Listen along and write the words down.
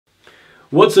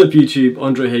What's up YouTube,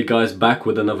 Andre here guys, back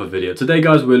with another video. Today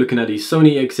guys, we're looking at the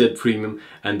Sony XZ Premium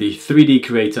and the 3D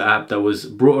Creator app that was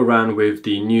brought around with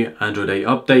the new Android 8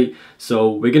 update.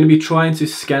 So we're going to be trying to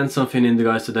scan something in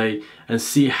guys today and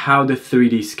see how the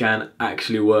 3D scan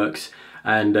actually works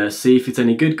and see if it's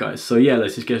any good guys. So yeah,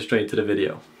 let's just get straight into the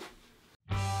video.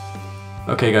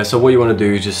 Okay guys, so what you want to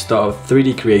do is just start off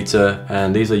 3D Creator,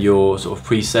 and these are your sort of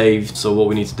pre-saved. So what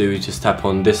we need to do is just tap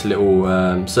on this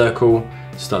little circle,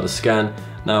 start the scan.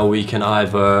 Now we can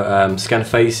either scan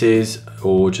faces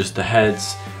or just the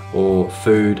heads or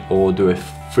food, or do a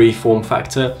free form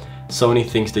factor. Sony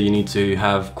thinks that you need to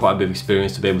have quite a bit of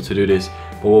experience to be able to do this,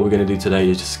 but what we're going to do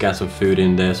today is just scan some food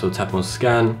in there. So tap on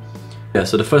scan. Yeah,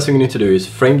 so the first thing we need to do is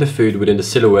frame the food within the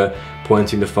silhouette,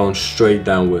 pointing the phone straight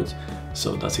downwards.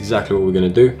 So that's exactly what we're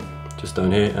going to do, just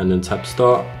down here, and then tap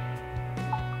start.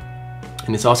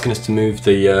 And it's asking us to move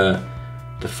the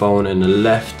phone in the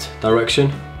left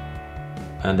direction,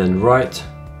 and then right,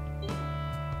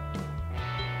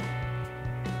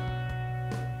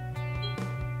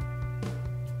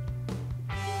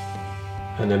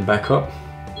 and then back up,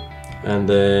 and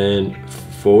then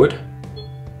forward,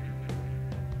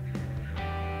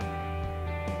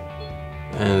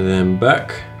 and then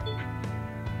back,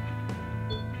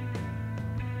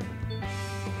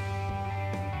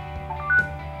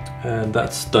 and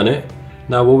that's done it.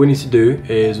 Now what we need to do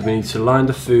is we need to line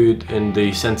the food in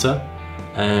the center,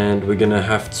 and we're gonna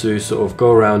have to sort of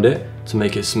go around it to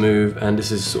make it smooth, and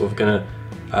this is sort of gonna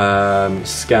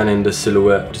scan in the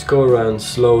silhouette. Just go around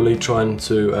slowly, trying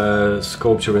to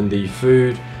sculpture in the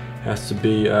food. It has to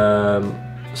be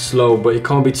slow, but it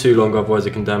can't be too long, otherwise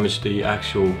it can damage the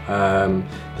actual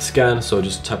the scan. So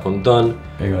just tap on done.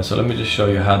 Okay guys, so let me just show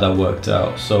you how that worked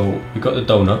out. So we got the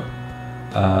donut.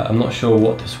 I'm not sure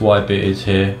what this white bit is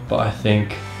here, but I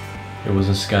think it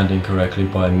wasn't scanned incorrectly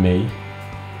by me.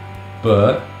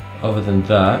 But other than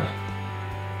that,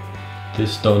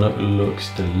 this donut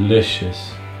looks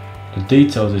delicious. The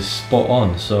details is spot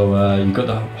on. So you've got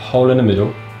the hole in the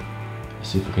middle. Let's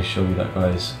see if we can show you that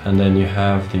guys. And then you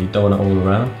have the donut all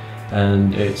around,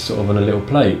 and it's sort of on a little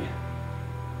plate.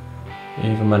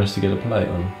 You even managed to get a plate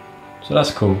on. So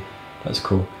that's cool. That's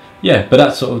cool. Yeah, but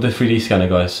that's sort of the 3D scanner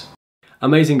guys.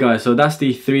 Amazing guys, so that's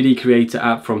the 3D Creator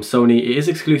app from Sony. It is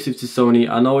exclusive to Sony.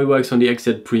 I know it works on the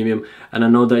XZ Premium, and I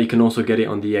know that you can also get it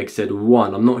on the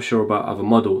XZ1. I'm not sure about other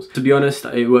models. To be honest,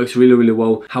 it works really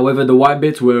well. However, the white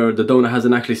bit where the donut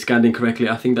hasn't actually scanned in correctly,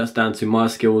 I think that's down to my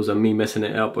skills and me messing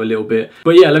it up a little bit.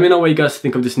 But yeah, let me know what you guys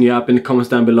think of this new app in the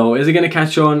comments down below. Is it going to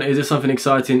catch on? Is it something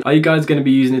exciting? Are you guys going to be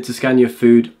using it to scan your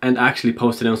food and actually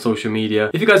post it on social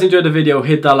media? If you guys enjoyed the video,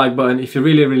 hit that like button. If you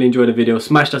really enjoyed the video,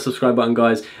 smash that subscribe button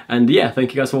guys. And yeah,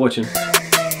 thank you guys for watching.